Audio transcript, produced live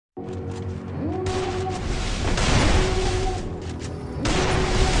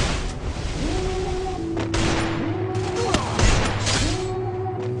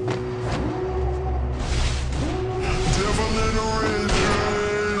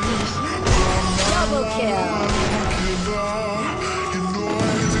Double kill.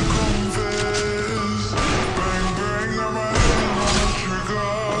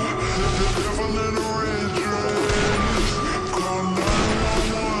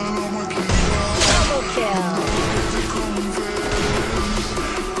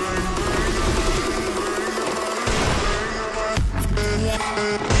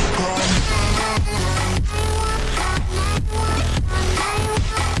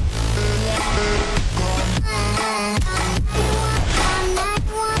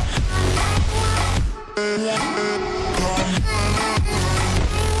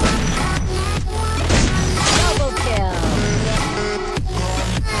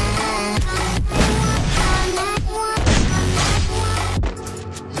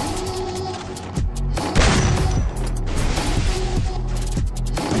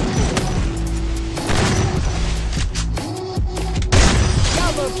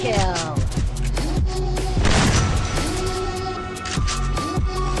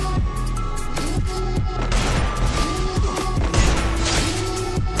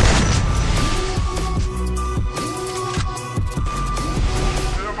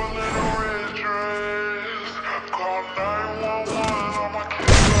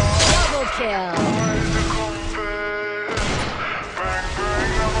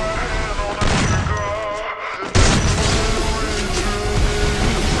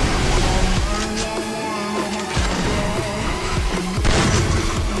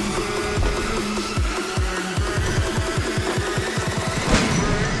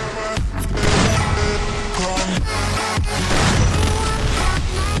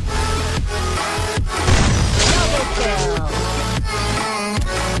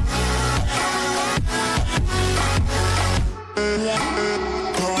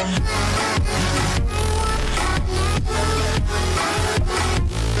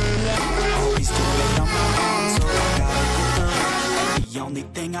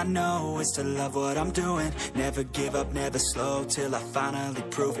 I know is to love what I'm doing. Never give up, never slow, till I finally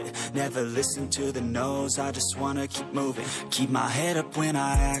prove it. Never listen to the no's, I just wanna keep moving. Keep my head up when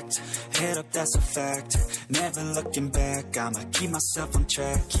I act, head up, that's a fact. Never looking back, I'ma keep myself on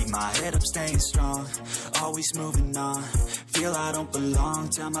track. Keep my head up, staying strong, always moving on. Feel I don't belong,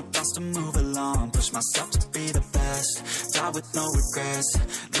 tell my thoughts to move along. Push myself to be the best, die with no regrets.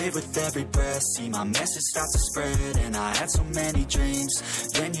 Live with every breath, see my message start to spread. And I had so many dreams,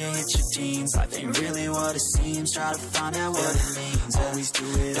 then you hit your teens. Life ain't really what it seems, try to find out what it means. Always do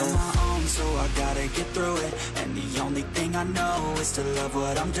it on my own, so I gotta get through it. And the only thing I know is to love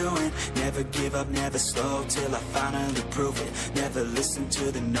what I'm doing. Never give up, never slow, till I finally prove it. Never listen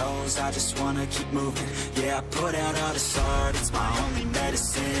to the no's, I just wanna keep moving. Yeah, I put out all this art, it's my only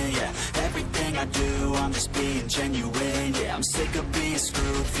medicine. Yeah, everything I do, I'm just being genuine. Yeah, I'm sick of being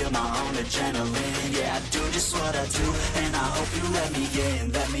screwed, feel my own adrenaline. Yeah, I do just what I do, and I hope you let me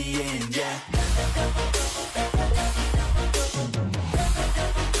in, yeah.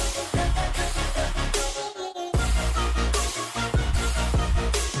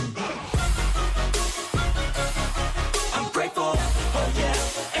 I'm grateful, oh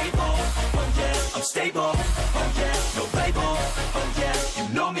yeah, able, oh yeah, I'm stable, oh yeah, no label, oh yeah,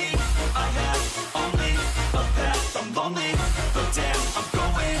 you know me, I have only a path, I'm lonely, but damn, I'm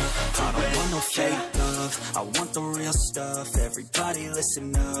going to I don't want no fake love, I want the real stuff. Everybody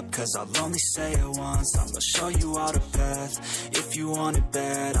listen up, cause I'll only say it once. I'm gonna show you all the path, if you want it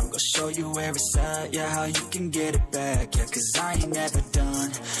bad. I'm gonna show you where it's at, yeah, how you can get it back. Yeah, cause I ain't never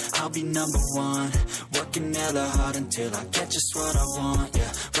done, I'll be number one. Working hella hard until I get just what I want.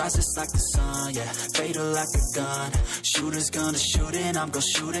 Yeah, rises like the sun, yeah, fatal like a gun. Shooter's gonna shoot and I'm gonna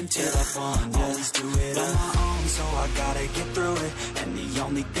shoot until I've won. Yeah, always do it on my own, so I gotta get through it. And the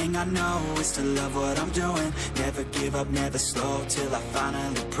only thing I know is to love what I'm doing. Never give up, never slow, till I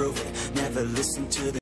finally prove it. Never listen to the